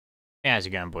Hey, how's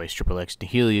it going, boys? Triple X to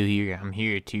heal you here. I'm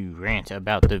here to rant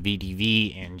about the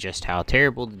VDV and just how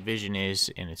terrible the division is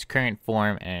in its current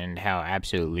form and how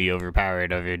absolutely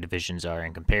overpowered other divisions are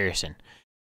in comparison.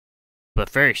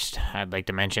 But first, I'd like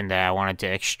to mention that I wanted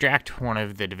to extract one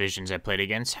of the divisions I played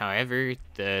against. However,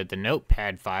 the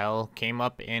notepad file came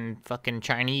up in fucking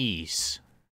Chinese,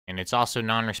 and it's also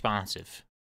non-responsive.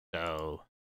 So,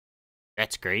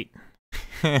 that's great.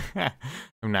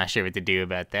 I'm not sure what to do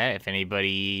about that. If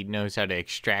anybody knows how to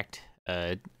extract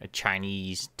a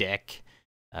Chinese deck,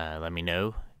 let me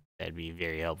know. That'd be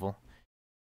very helpful.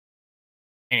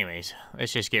 Anyways,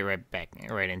 let's just get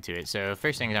right into it. So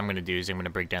first thing I'm going to do is I'm going to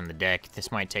break down the deck.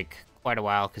 This might take quite a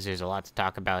while because there's a lot to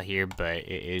talk about here, but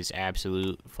it is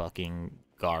absolute fucking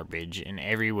garbage in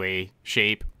every way,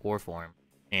 shape, or form.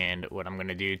 And what I'm going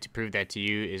to do to prove that to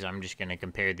you is I'm just going to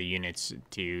compare the units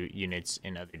to units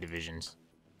in other divisions.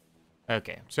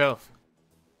 Okay, so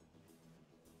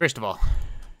first of all,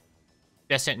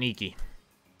 Descent Nikki.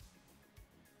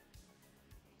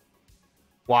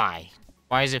 Why?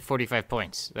 Why is it 45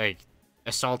 points? Like,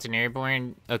 Assault and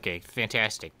Airborne? Okay,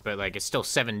 fantastic. But, like, it's still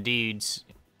 7 dudes.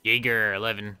 Jaeger are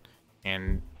 11.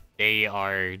 And they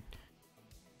are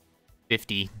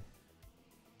 50.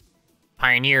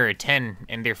 Pioneer are 10.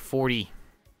 And they're 40.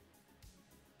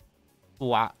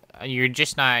 Wow. You're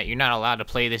not allowed to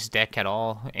play this deck at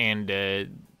all. And,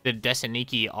 the Descent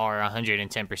Nikki are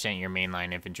 110% your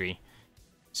mainline infantry.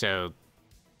 So,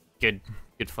 good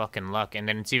fucking luck. And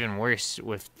then it's even worse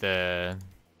with the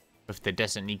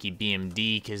Descent Nikki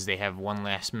BMD because they have one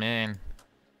last man.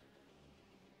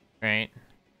 Right?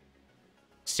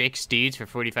 6 dudes for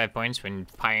 45 points when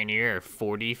Pioneer are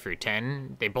 40 for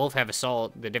 10. They both have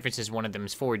Assault. The difference is one of them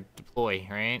is forward deploy,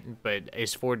 right? But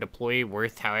is forward deploy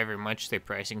worth however much they're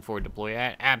pricing forward deploy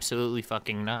at? Absolutely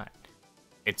fucking not.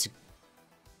 It's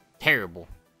terrible.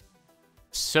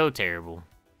 So terrible.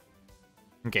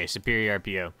 Okay, superior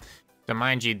RPO. So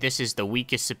mind you, this is the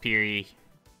weakest superior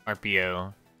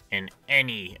RPO in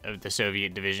any of the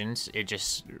Soviet divisions. It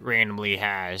just randomly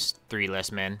has 3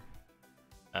 less men.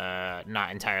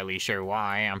 Not entirely sure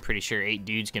why. I'm pretty sure 8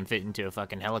 dudes can fit into a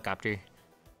fucking helicopter.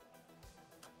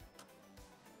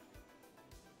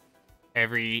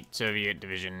 Every Soviet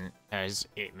division has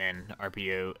 8 men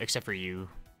RPO, except for you.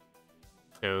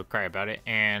 So cry about it.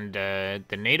 And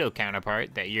the NATO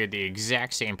counterpart that you're the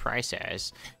exact same price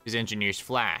as is Engineer's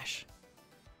Flash.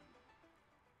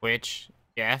 Which,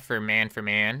 yeah, for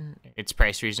man, it's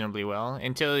priced reasonably well.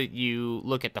 Until you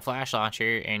look at the Flash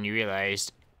launcher and you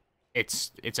realize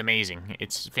it's amazing.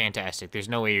 It's fantastic. There's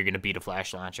no way you're going to beat a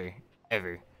Flash launcher.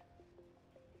 Ever.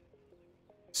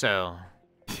 So,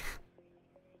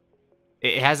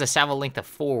 it has a salvo length of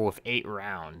 4 with 8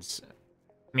 rounds.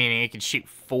 Meaning it can shoot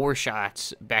 4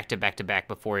 shots back to back to back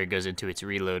before it goes into its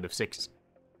reload of 6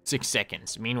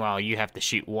 seconds. Meanwhile, you have to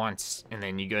shoot once, and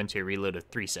then you go into a reload of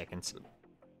 3 seconds.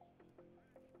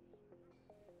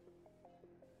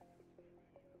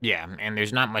 Yeah, and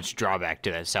there's not much drawback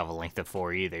to that salvo length of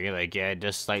 4 either. Like, yeah, it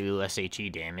does slightly less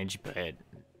HE damage, but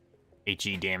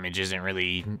HE damage isn't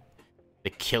really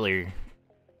the killer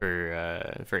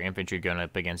for infantry going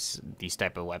up against these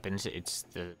type of weapons. It's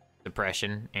the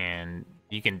suppression, and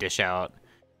you can dish out.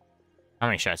 How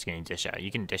many shots can you dish out?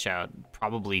 You can dish out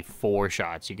probably 4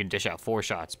 shots. You can dish out 4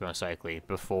 shots most likely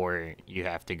before you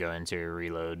have to go into a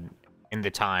reload in the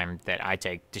time that I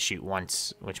take to shoot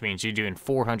once, which means you're doing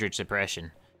 400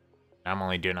 suppression. I'm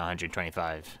only doing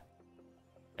 125.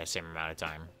 That same amount of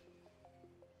time.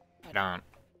 I don't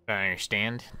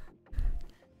understand.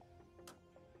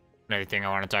 Another thing I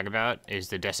want to talk about is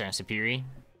the Descent Superior.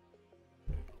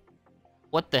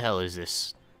 What the hell is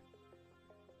this?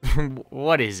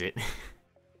 What is it?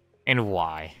 And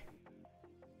why?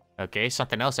 Okay,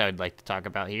 something else I would like to talk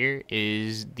about here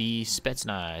is the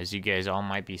Spetsnaz. You guys all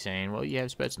might be saying, well, you have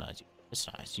Spetsnaz.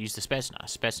 Use the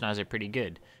Spetsnaz. Spetsnaz are pretty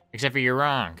good. Except for you're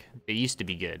wrong. They used to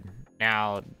be good.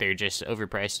 Now they're just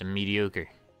overpriced and mediocre.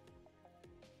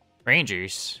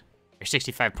 Rangers are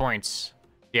 65 points.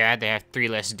 Yeah, they have 3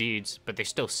 less dudes, but they're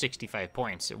still 65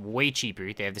 points. Way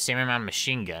cheaper. They have the same amount of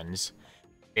machine guns.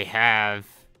 They have...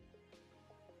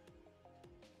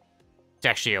 It's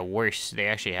actually a worse... They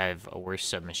actually have a worse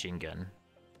submachine gun.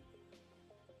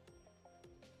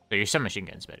 So your submachine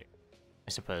gun's better,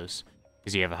 I suppose.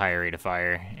 Because you have a higher rate of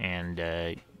fire, and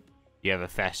you have a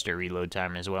faster reload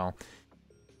time as well.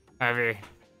 However,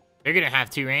 they're going to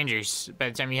have 2 Rangers by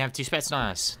the time you have 2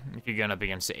 Spetsnaz, if you're going up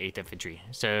against the 8th Infantry.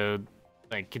 So,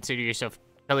 like,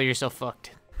 color yourself fucked.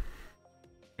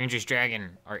 Rangers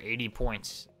Dragon are 80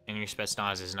 points, and your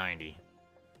Spetsnaz is 90.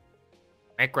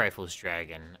 Mech Rifles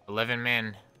Dragon, 11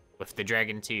 men with the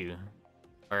Dragon 2,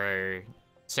 are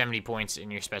 70 points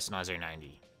and your Spetsnaz are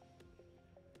 90.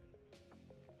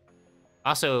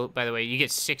 Also, by the way, you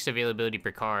get 6 availability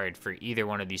per card for either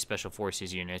one of these Special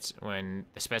Forces units, when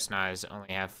the Spetsnaz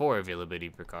only have 4 availability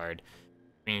per card.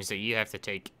 It means that you have to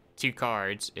take 2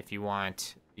 cards if you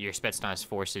want your Spetsnaz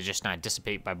force to just not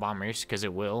dissipate by bombers, because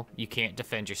it will. You can't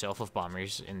defend yourself with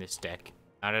bombers in this deck.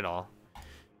 Not at all.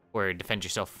 Or defend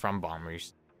yourself from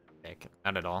bombers deck.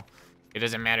 Not at all. It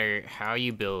doesn't matter how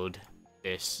you build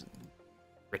this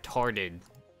retarded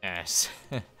ass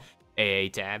AA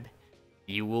tab.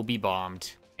 You will be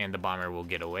bombed, and the bomber will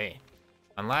get away.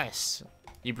 Unless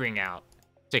you bring out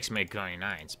 6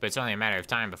 MiG-29s. But it's only a matter of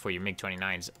time before your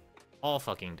MiG-29s all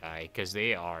fucking die, because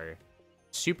they are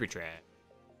super trash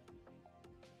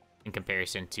in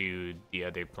comparison to the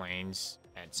other planes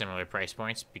at similar price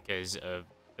points because of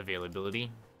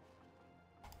availability.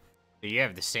 So you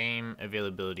have the same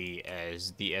availability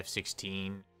as the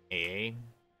F-16 AA,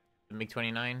 the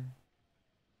MiG-29.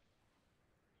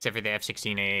 Except for the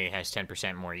F-16 AA has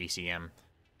 10% more ECM.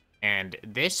 And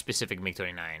this specific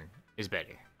MiG-29 is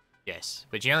better. Yes,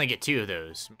 but you only get 2 of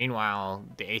those. Meanwhile,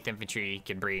 the 8th Infantry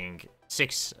can bring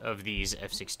 6 of these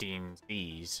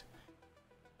F-16Cs.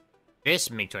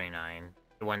 This MiG-29,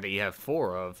 the one that you have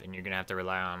 4 of, and you're going to have to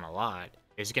rely on a lot,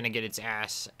 is going to get its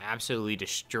ass absolutely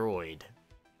destroyed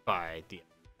by the...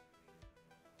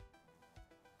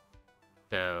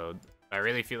 So, I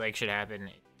really feel like should happen.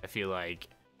 I feel like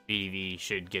DIV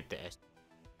should get the S.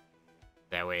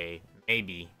 That way,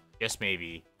 maybe, just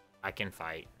maybe, I can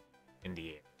fight in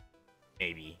the air.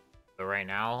 Maybe. But right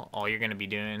now, all you're going to be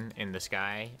doing in the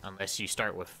sky, unless you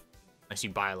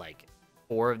buy like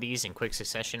 4 of these in quick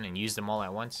succession and use them all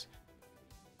at once.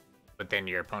 But then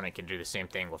your opponent can do the same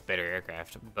thing with better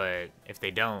aircraft. But if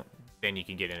they don't, then you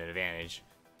can get an advantage.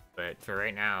 But for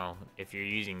right now, if you're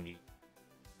using the, you're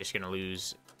just going to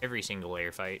lose every single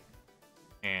air fight.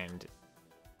 And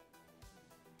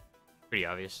pretty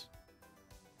obvious.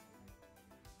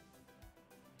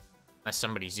 Unless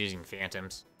somebody's using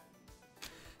Phantoms.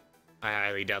 I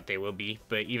highly doubt they will be,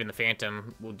 but even the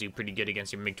Phantom will do pretty good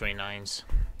against your MiG-29s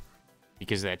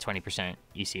because of that 20%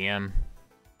 ECM.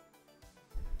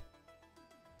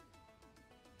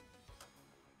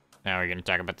 Now we're going to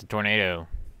talk about the Tornado.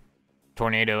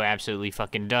 Tornado absolutely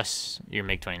fucking dusts your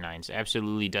MiG-29s.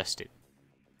 Absolutely dust it.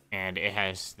 And it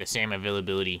has the same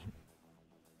availability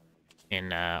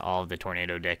in all of the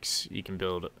Tornado decks. You can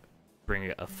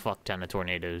bring a fuck ton of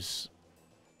Tornadoes.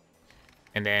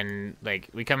 And then, like,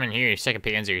 we come in here, 2nd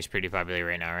Panzer is pretty popular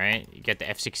right now, right? You got the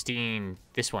F-16,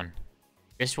 this one.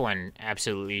 This one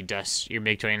absolutely dusts your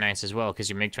MiG-29s as well, because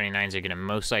your MiG-29s are going to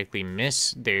most likely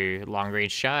miss their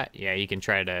long-range shot. Yeah, you can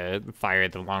try to fire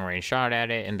the long-range shot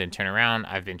at it and then turn around.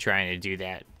 I've been trying to do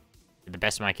that to the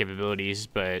best of my capabilities,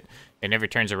 but it never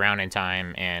turns around in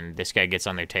time, and this guy gets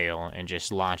on their tail and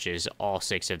just launches all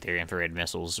 6 of their infrared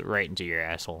missiles right into your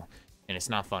asshole. And it's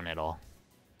not fun at all.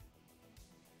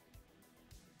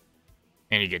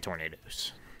 And you get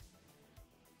Tornadoes.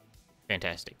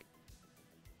 Fantastic.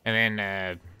 And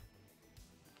then,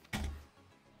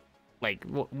 like,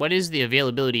 what is the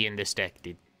availability in this deck,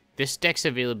 dude? This deck's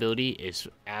availability is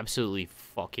absolutely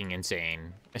fucking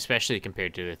insane, especially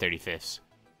compared to the 35ths.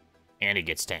 And it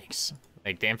gets tanks.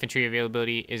 Like, the infantry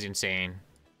availability is insane.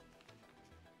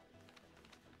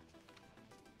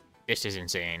 This is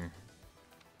insane.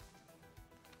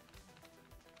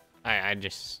 I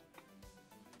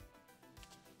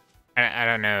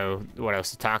don't know what else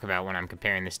to talk about when I'm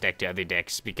comparing this deck to other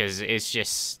decks, because it's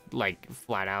just like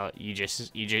flat out you're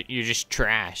just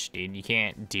trash, dude. You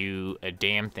can't do a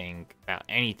damn thing about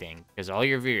anything because all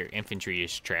your infantry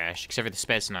is trash except for the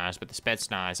Spetsnaz, but the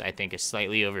Spetsnaz I think is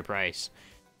slightly overpriced.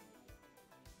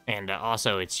 And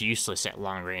also it's useless at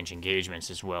long range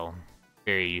engagements as well.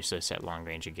 Very useless at long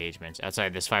range engagements.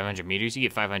 Outside this 500 meters, you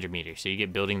get 500 meters. So you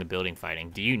get building the building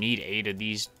fighting. Do you need 8 of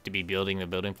these to be building the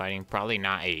building fighting? Probably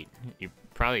not 8. You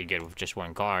probably get with just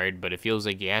 1 card, but it feels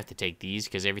like you have to take these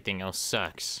because everything else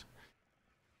sucks.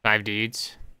 5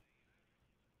 dudes.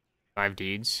 5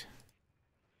 dudes.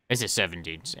 This is 7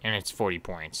 dudes, and it's 40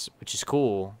 points, which is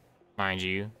cool, mind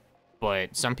you.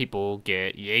 But some people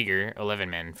get Jaeger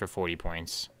 11 men for 40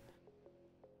 points.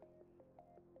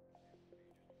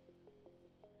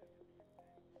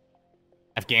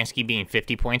 Afghansky being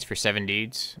 50 points for 7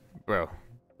 dudes? Bro,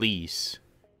 please.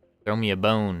 Throw me a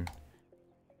bone.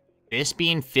 This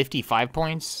being 55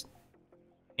 points?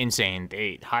 Insane.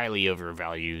 They highly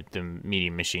overvalue the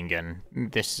medium machine gun.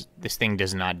 This thing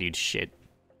does not do shit.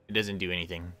 It doesn't do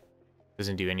anything. It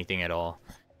doesn't do anything at all.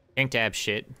 Tank tab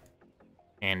shit.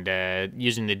 And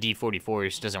using the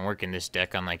D44s doesn't work in this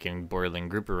deck, unlike in Berlin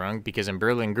Grupperung, because in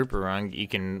Berlin Grupperung, you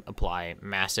can apply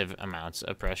massive amounts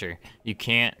of pressure. You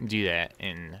can't do that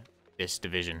in this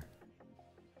division.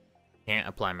 You can't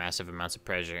apply massive amounts of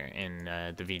pressure in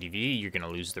the VDV. You're going to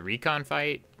lose the recon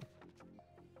fight,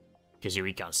 because your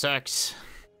recon sucks.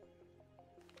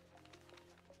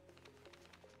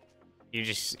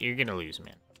 You're going to lose,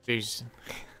 man. There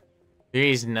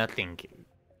is nothing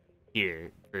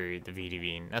here for the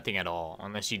VDV, nothing at all,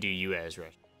 unless you do US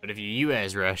rush. But if you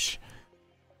US rush,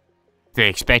 they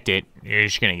expect it, you're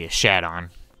just gonna get shat on.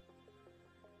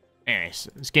 Anyways,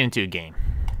 let's get into a game.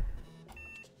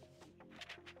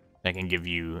 I can give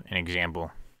you an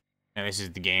example. Now this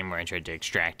is the game where I tried to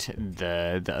extract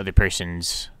the other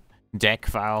person's deck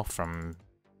file from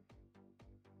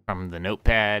the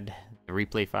notepad, the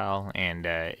replay file, and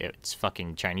it's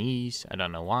fucking Chinese. I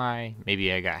don't know why.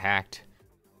 Maybe I got hacked.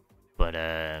 But,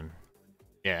 yeah,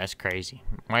 that's crazy.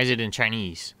 Why is it in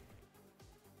Chinese?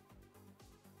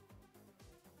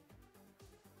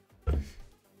 I'm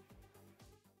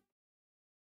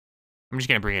just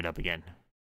gonna bring it up again.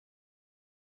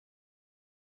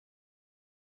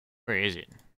 Where is it?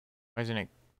 Why isn't it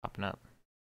popping up?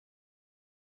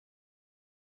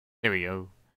 There we go.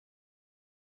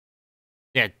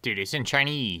 Yeah, dude, it's in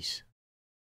Chinese.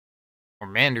 Or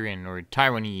Mandarin, or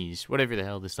Taiwanese, whatever the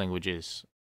hell this language is.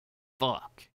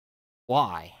 Fuck.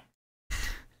 Why?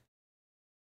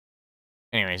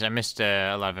 Anyways, I missed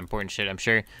a lot of important shit, I'm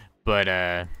sure. But,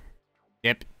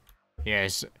 yep.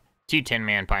 Yes, 2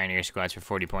 10-man Pioneer squads for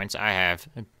 40 points. I have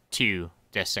 2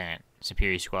 Descent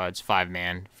Superior squads,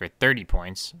 5-man for 30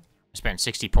 points. I spent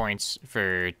 60 points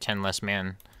for 10 less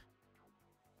men.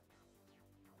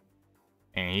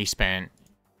 And he spent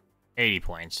 80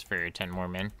 points for 10 more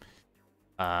men.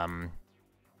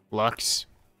 Lux.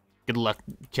 Good luck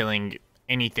killing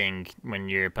anything when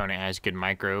your opponent has good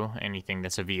micro, anything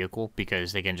that's a vehicle,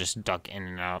 because they can just duck in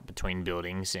and out between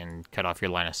buildings and cut off your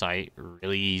line of sight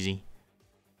really easy.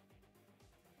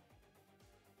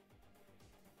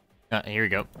 Here we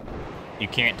go. You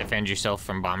can't defend yourself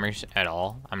from bombers at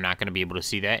all. I'm not going to be able to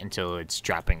see that until it's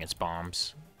dropping its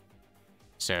bombs.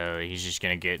 So he's just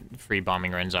going to get free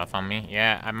bombing runs off on me.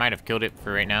 Yeah, I might have killed it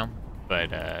for right now,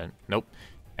 but nope.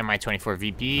 Mi-24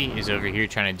 VP is over here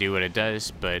trying to do what it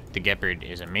does, but the Gepard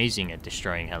is amazing at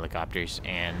destroying helicopters,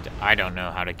 and I don't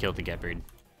know how to kill the Gepard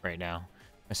right now,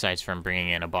 aside from bringing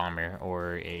in a bomber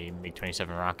or a MiG-27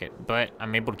 rocket. But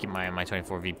I'm able to keep my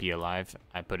Mi-24 VP alive.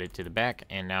 I put it to the back,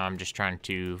 and now I'm just trying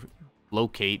to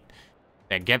locate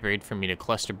that Gepard for me to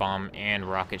cluster bomb and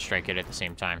rocket strike it at the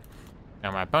same time.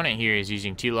 Now my opponent here is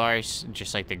using 2 Lars,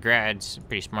 just like the grads,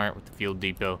 pretty smart with the field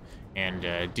depot.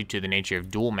 And due to the nature of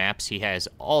dual maps, he has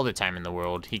all the time in the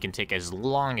world. He can take as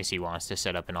long as he wants to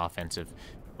set up an offensive,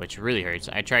 which really hurts.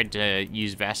 I tried to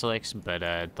use Vasilix, but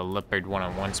the Leopard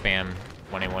 1-on-1 spam,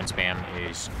 1-on-1 spam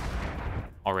is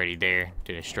already there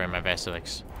to destroy my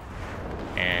Vasilix.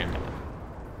 And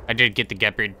I did get the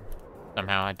Gepard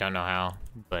somehow. I don't know how,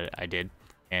 but I did.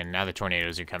 And now the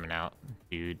tornadoes are coming out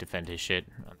to defend his shit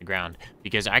on the ground,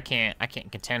 because I can't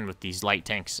contend with these light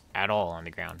tanks at all on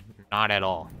the ground. Not at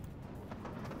all.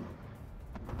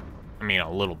 I mean,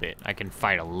 a little bit. I can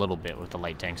fight a little bit with the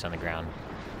light tanks on the ground.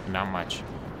 Not much.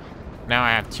 Now I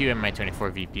have 2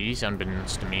 Mi-24 VPs.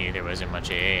 Unbeknownst to me, there wasn't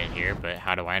much AA in here, but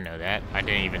how do I know that? I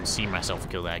didn't even see myself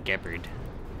kill that Gepard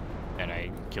that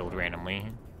I killed randomly.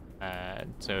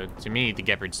 So to me, the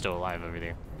Gepard's still alive over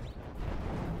there.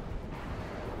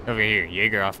 Over here,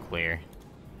 Jaeger off clear.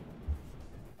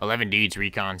 11 dudes,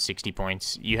 recon, 60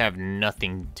 points. You have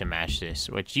nothing to match this.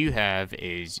 What you have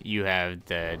is, you have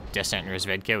the Descent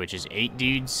Rozvedka, which is 8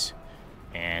 dudes.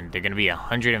 And they're going to be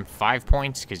 105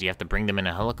 points, because you have to bring them in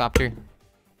a helicopter.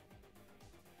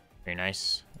 Very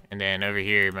nice. And then over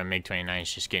here, my MiG-29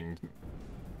 is just getting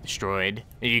destroyed.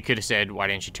 You could have said, why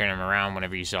didn't you turn him around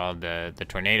whenever you saw the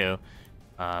tornado?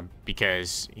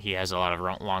 Because he has a lot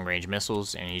of long-range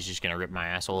missiles, and he's just going to rip my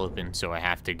asshole open, so I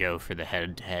have to go for the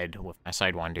head-to-head with my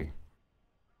Sidewinder.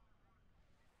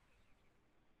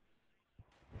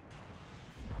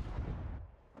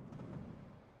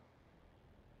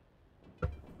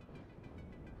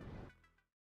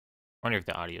 Wonder if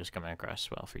the audio is coming across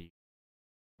well for you.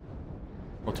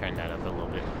 We'll turn that up a little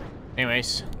bit.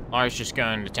 Anyways, Lars just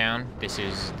going to town. This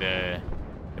is the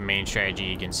main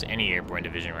strategy against any airborne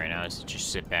division right now, is to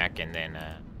just sit back and then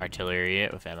artillery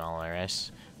it with MLRS,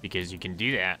 because you can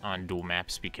do that on dual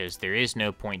maps, because there is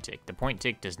no point tick. The point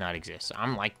tick does not exist.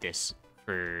 I'm like this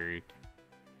for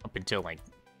up until like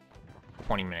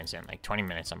 20 minutes in. Like 20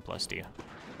 minutes I'm +2.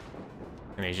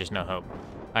 And there's just no hope.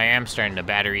 I am starting to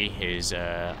battery his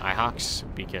IHawks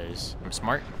because I'm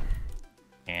smart.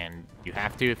 And you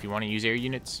have to if you want to use air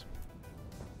units.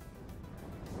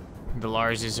 The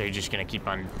Larses are just going to keep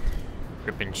on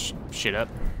ripping shit up.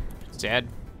 Sad.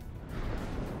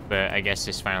 But I guess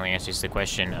this finally answers the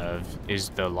question of, is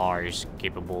the Lars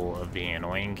capable of being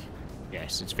annoying?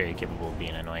 Yes, it's very capable of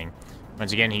being annoying.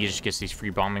 Once again, he just gets these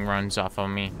free bombing runs off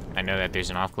on me. I know that there's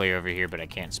an off-layer over here, but I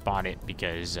can't spot it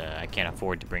because I can't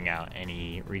afford to bring out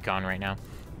any recon right now.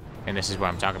 And this is what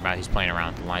I'm talking about. He's playing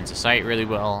around with the lines of sight really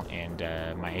well, and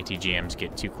my ATGMs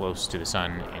get too close to the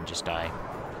sun and just die.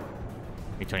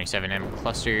 MiG-27M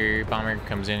cluster bomber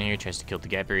comes in here, tries to kill the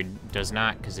Gepard. Does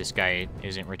not, because this guy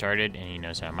isn't retarded and he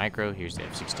knows how to micro. Here's the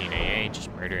F-16AA,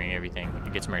 just murdering everything.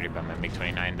 It gets murdered by my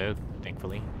MiG-29 though,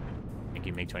 thankfully. Thank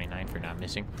you, MiG-29, for not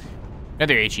missing.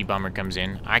 Another HE bomber comes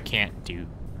in. I can't do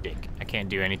dick. I can't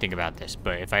do anything about this,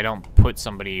 but if I don't put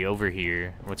somebody over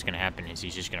here, what's going to happen is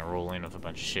he's just going to roll in with a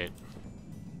bunch of shit.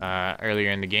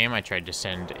 Earlier in the game, I tried to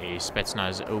send a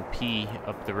Spetsnaz OP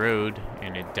up the road,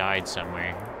 and it died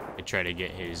somewhere. To try to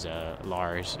get his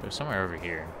Lars. It was somewhere over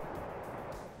here.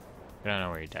 I don't know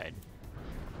where he died.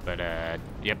 But,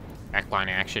 yep. Backline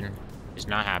action is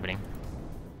not happening.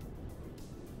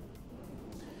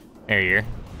 There you are.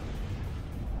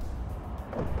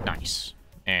 Nice.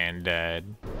 And,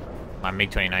 my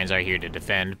MiG-29s are here to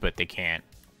defend, but they can't.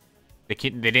 They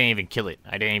didn't even kill it.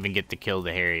 I didn't even get to kill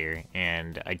the Harrier,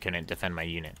 and I couldn't defend my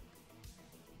unit.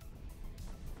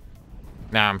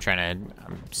 Now I'm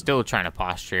still trying to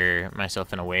posture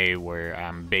myself in a way where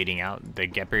I'm baiting out the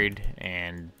Gepard,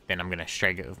 and then I'm gonna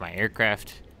strike it with my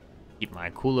aircraft, keep my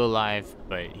Kula alive,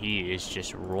 but he is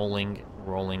just rolling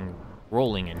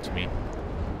into me.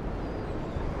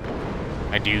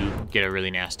 I do get a really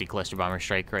nasty cluster bomber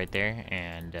strike right there,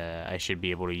 and I should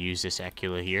be able to use this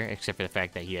Akula here, except for the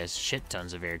fact that he has shit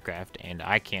tons of aircraft, and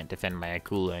I can't defend my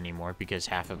Akula anymore because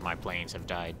half of my planes have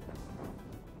died.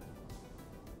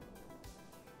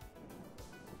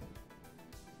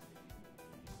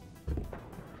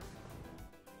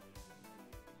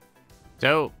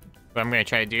 So, what I'm going to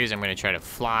try to do is I'm going to try to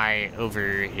fly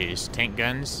over his tank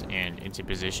guns and into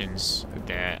positions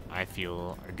that I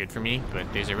feel are good for me,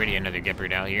 but there's already another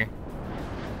Gepard out here.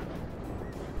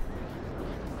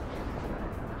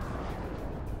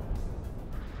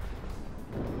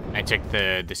 I took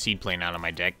the seedplane out of my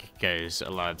deck because a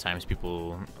lot of times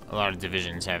a lot of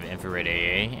divisions have infrared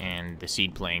AA, and the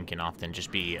seedplane can often just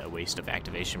be a waste of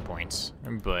activation points.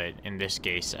 But in this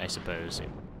case, I suppose a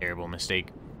terrible mistake.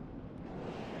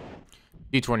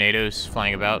 Two tornadoes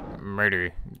flying about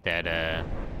murder that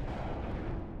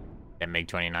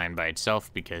MiG-29 by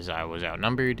itself because I was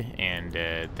outnumbered, and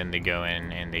then they go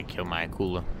in and they kill my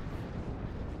Akula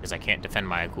because I can't defend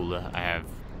my Akula. I have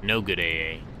no good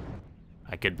AA.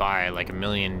 I could buy like a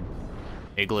million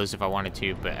Iglas if I wanted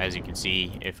to, but as you can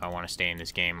see, if I want to stay in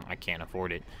this game, I can't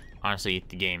afford it. Honestly,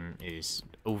 the game is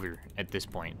over at this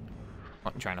point.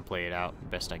 I'm trying to play it out the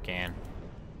best I can.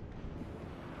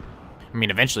 I mean,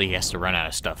 eventually he has to run out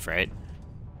of stuff, right?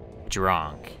 But you're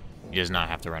wrong. He does not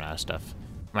have to run out of stuff.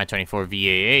 My 24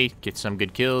 VAA gets some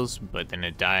good kills, but then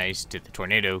it dies to the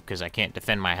tornado because I can't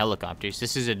defend my helicopters.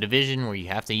 This is a division where you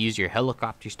have to use your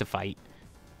helicopters to fight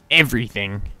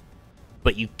everything,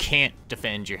 but you can't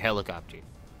defend your helicopter.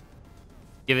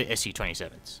 Give it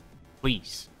SU-27s.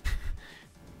 Please.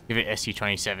 Give it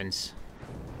SU-27s.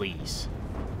 Please.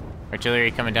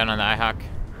 Artillery coming down on the IHawk.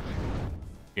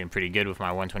 Doing pretty good with my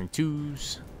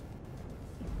 122s.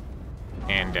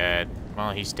 And,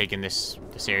 well, he's taken this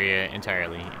area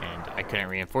entirely, and I couldn't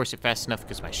reinforce it fast enough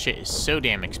because my shit is so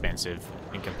damn expensive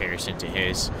in comparison to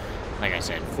his. Like I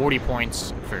said, 40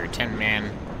 points for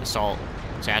 10-man assault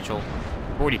satchel,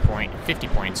 50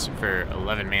 points for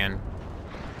 11-man.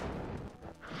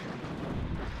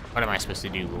 What am I supposed to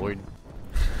do, Lord?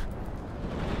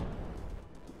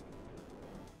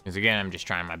 Because again, I'm just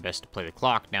trying my best to play the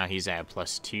clock. Now he's at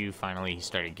 +2. Finally, he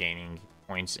started gaining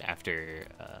points after,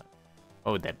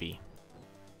 what would that be?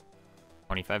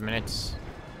 25 minutes?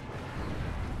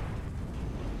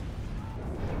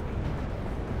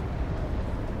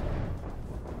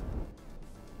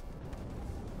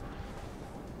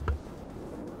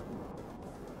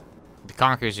 The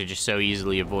Conquerors are just so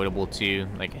easily avoidable too.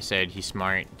 Like I said, he's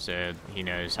smart, so he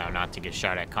knows how not to get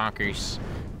shot at Conquerors.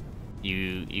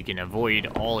 You can avoid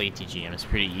all ATGMs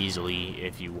pretty easily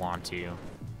if you want to,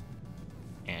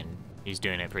 and he's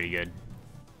doing it pretty good.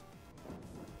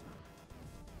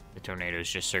 The tornado's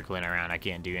just circling around. I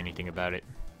can't do anything about it.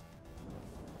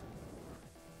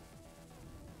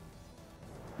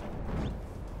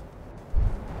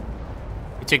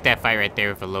 We took that fight right there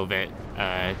with a low vet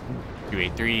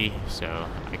 283, so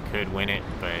I could win it,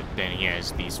 but then he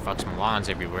has these Flux Milans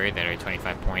everywhere that are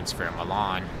 25 points for a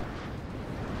Milan.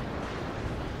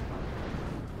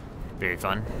 Very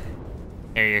fun.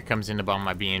 Area comes in to bomb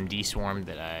my BMD swarm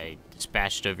that I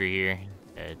dispatched over here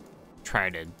to try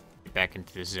to get back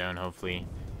into this zone, hopefully.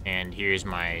 And here's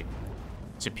my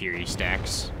superior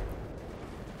stacks.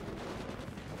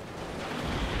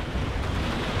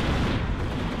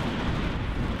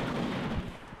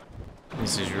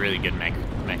 This is really good mech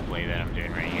play that I'm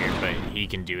doing right here, but he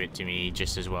can do it to me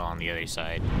just as well on the other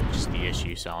side, which is the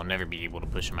issue, so I'll never be able to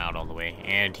push him out all the way.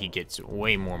 And he gets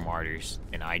way more martyrs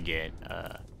than I get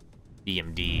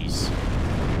BMDs.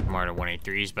 Martyr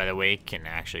 183s, by the way,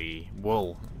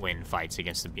 will win fights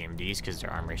against the BMDs because their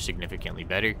armor is significantly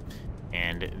better,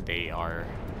 and they're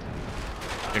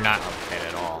not upset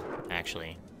at all,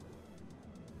 actually.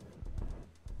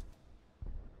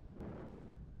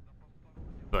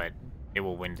 But they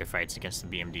will win their fights against the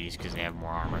BMDs because they have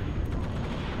more armor.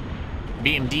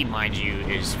 BMD, mind you,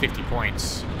 is 50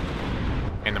 points,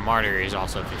 and the Martyr is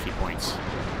also 50 points.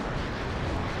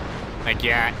 Like,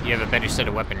 yeah, you have a better set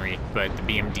of weaponry, but the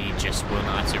BMD just will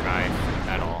not survive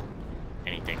at all.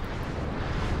 Anything.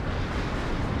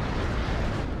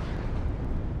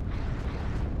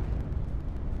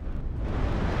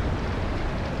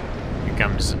 Here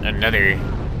comes another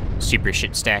super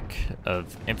shit stack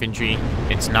of infantry.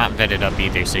 It's not vetted up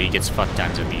either, so he gets fuck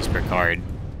tons of these per card.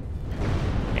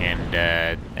 And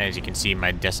as you can see,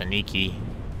 my Desaniki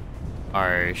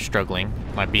are struggling.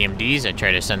 My BMDs, I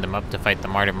try to send them up to fight the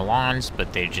Martyr Milans,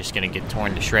 but they're just gonna get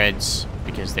torn to shreds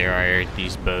because there are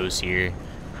these bows here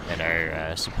that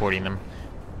are supporting them.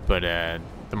 But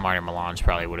the Martyr Milans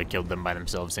probably would have killed them by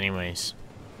themselves anyways,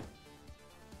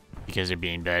 because they're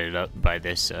being batted up by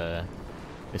this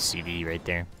CV right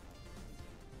there.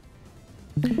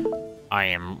 I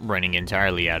am running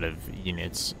entirely out of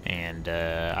units, and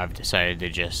I've decided to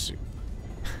just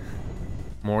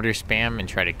mortar spam and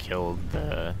try to kill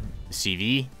the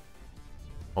CV.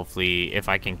 Hopefully, if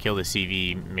I can kill the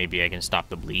CV, maybe I can stop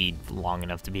the bleed long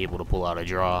enough to be able to pull out a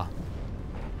draw.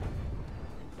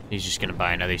 He's just gonna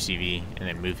buy another CV and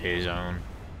then move his own,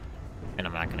 and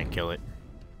I'm not gonna kill it.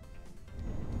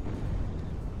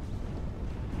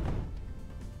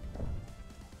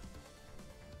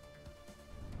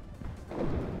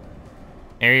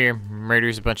 Area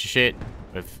murders a bunch of shit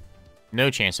with no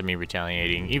chance of me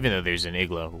retaliating, even though there's an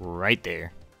igloo right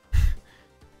there.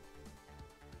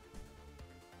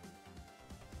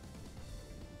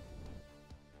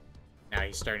 Now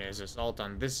he's starting his assault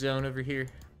on this zone over here.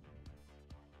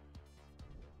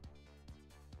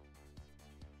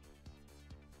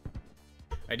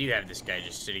 I do have this guy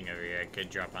just sitting over here. I could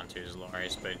drop onto his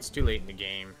Lars, but it's too late in the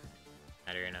game.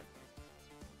 Matter enough.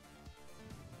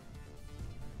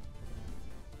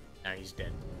 Now he's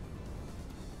dead.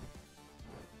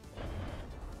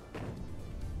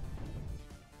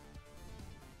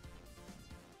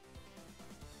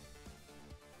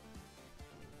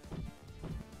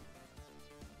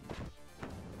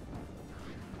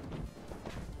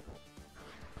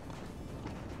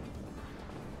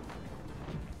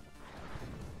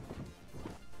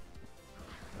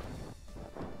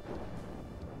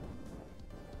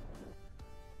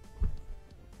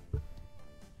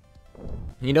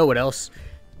 You know what else?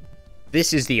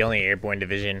 This is the only airborne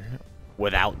division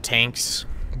without tanks,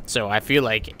 so I feel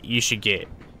like you should get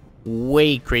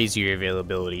way crazier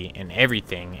availability and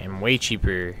everything, and way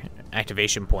cheaper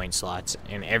activation point slots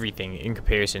and everything in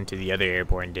comparison to the other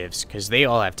airborne divs, because they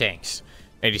all have tanks.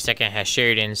 92nd has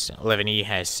Sheridans, 11E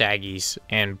has Saggies,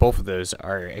 and both of those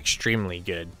are extremely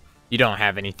good. You don't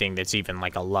have anything that's even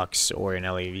like a Lux or an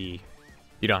LAV.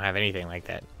 You don't have anything like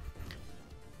that.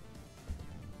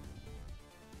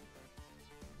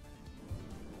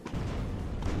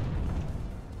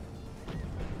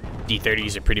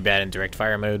 D30s are pretty bad in direct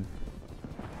fire mode.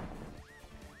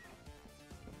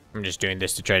 I'm just doing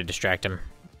this to try to distract him.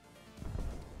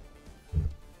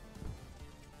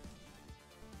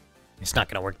 It's not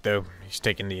gonna work though. He's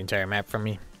taking the entire map from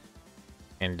me.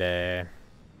 And it's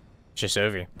just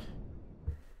over.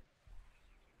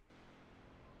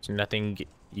 There's nothing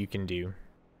you can do.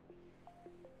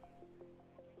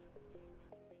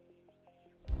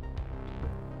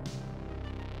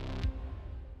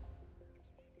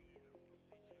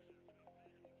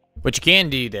 What you can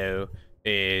do, though,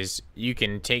 is you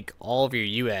can take all of your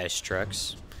US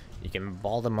trucks, you can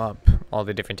ball them up, all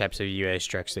the different types of US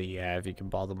trucks that you have, you can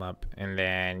ball them up, and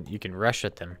then you can rush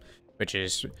at them, which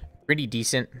is pretty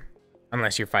decent,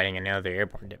 unless you're fighting another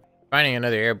airborne div. Fighting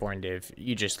another airborne div,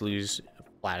 you just lose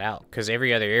flat out, because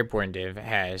every other airborne div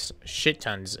has shit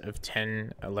tons of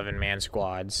 10, 11-man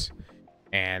squads,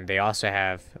 And they also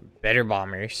have better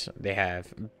bombers. They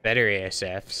have better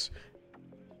ASFs.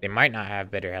 They might not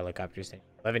have better helicopters than you.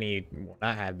 11E will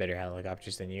not have better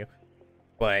helicopters than you.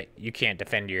 But you can't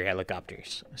defend your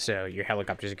helicopters. So your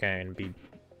helicopters are going to be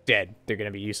dead. They're going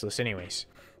to be useless anyways.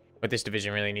 What this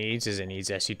division really needs is it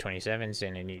needs SU-27s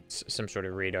and it needs some sort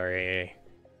of radar AA.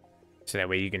 So that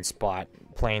way you can spot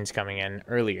planes coming in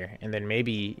earlier. And then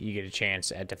maybe you get a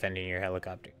chance at defending your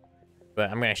helicopter.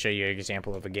 But I'm going to show you an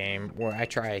example of a game where I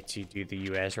try to do the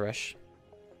US rush.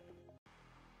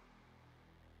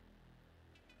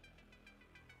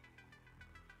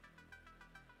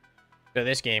 So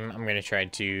this game, I'm going to try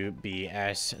to be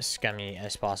as scummy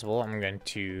as possible. I'm going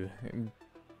to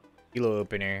kilo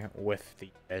opener with the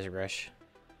US rush.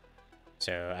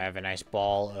 So I have a nice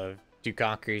ball of 2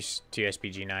 Conquerors, 2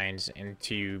 SPG-9s, and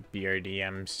 2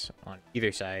 BRDMs on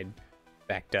either side,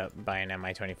 backed up by an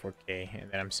Mi-24K,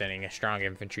 and then I'm sending a strong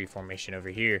infantry formation over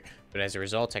here. But as a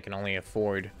result, I can only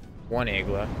afford 1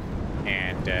 Igla,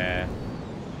 and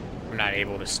I'm not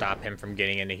able to stop him from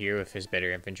getting into here with his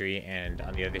better infantry, and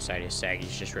on the other side, his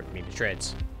Saggy's just ripping me to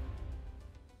shreds.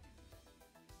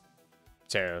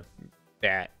 So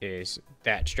that is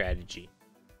that strategy.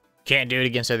 Can't do it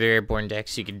against other airborne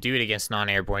decks. You can do it against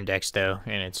non-airborne decks, though,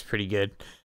 and it's pretty good.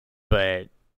 But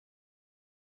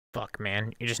fuck,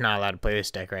 man, you're just not allowed to play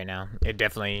this deck right now. It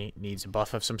definitely needs a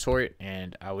buff of some sort,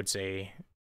 and I would say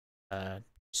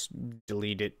just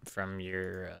delete it from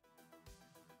your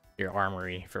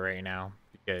armory for right now,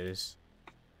 because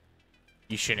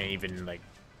you shouldn't even like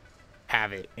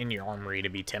have it in your armory to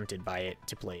be tempted by it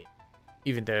to play it.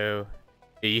 Even though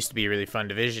it used to be a really fun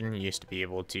division, you used to be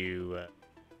able to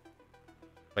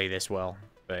play this well,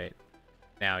 but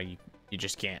now you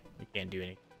just can't. You can't do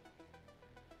anything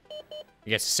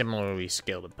against a similarly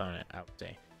skilled opponent. I would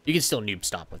say you can still noob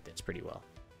stop with this pretty well,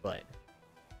 but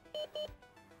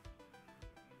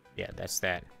yeah, that's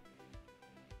that.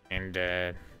 And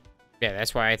yeah,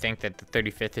 that's why I think that the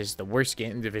 35th is the worst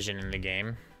game division in the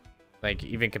game. Like,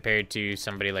 even compared to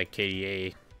somebody like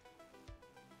KDA,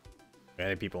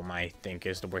 other people might think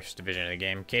is the worst division in the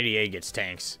game. KDA gets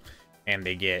tanks, and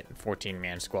they get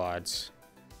 14-man squads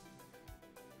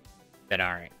that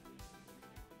aren't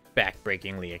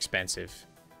back-breakingly expensive.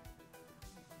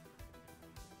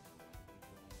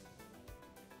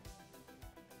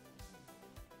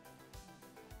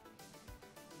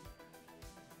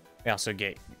 They also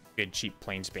get good cheap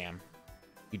plane spam.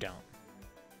 You don't.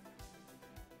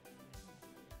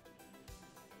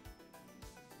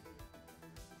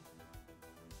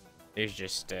 There's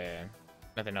just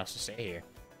nothing else to say here.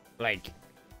 Like,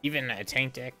 even a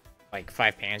tank deck like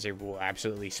 5 Panzer will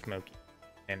absolutely smoke you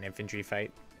in an infantry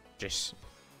fight. Just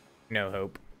no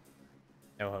hope.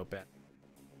 No hope.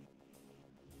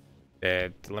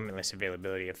 The limitless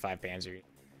availability of 5 Panzer is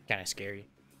kind of scary.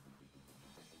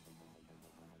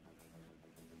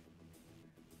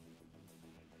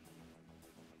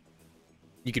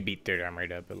 You could beat 3rd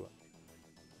Armored up, but look.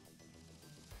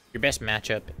 Your best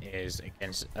matchup is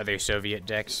against other Soviet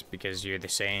decks because you're the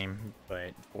same,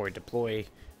 but for deploy,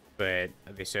 but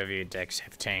other Soviet decks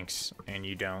have tanks and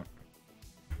you don't.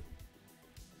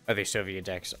 Other Soviet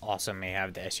decks also may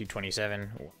have the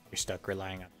Su-27, or you're stuck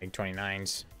relying on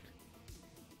MiG-29s.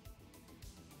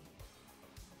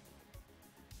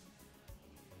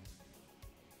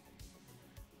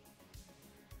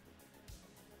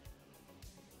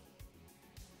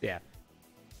 Yeah,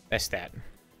 that's that.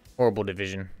 Horrible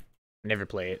division. Never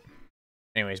play it.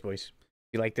 Anyways, boys,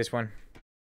 if you like this one,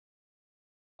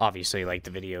 obviously like the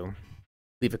video,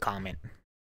 leave a comment,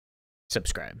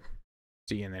 subscribe.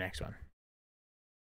 See you in the next one.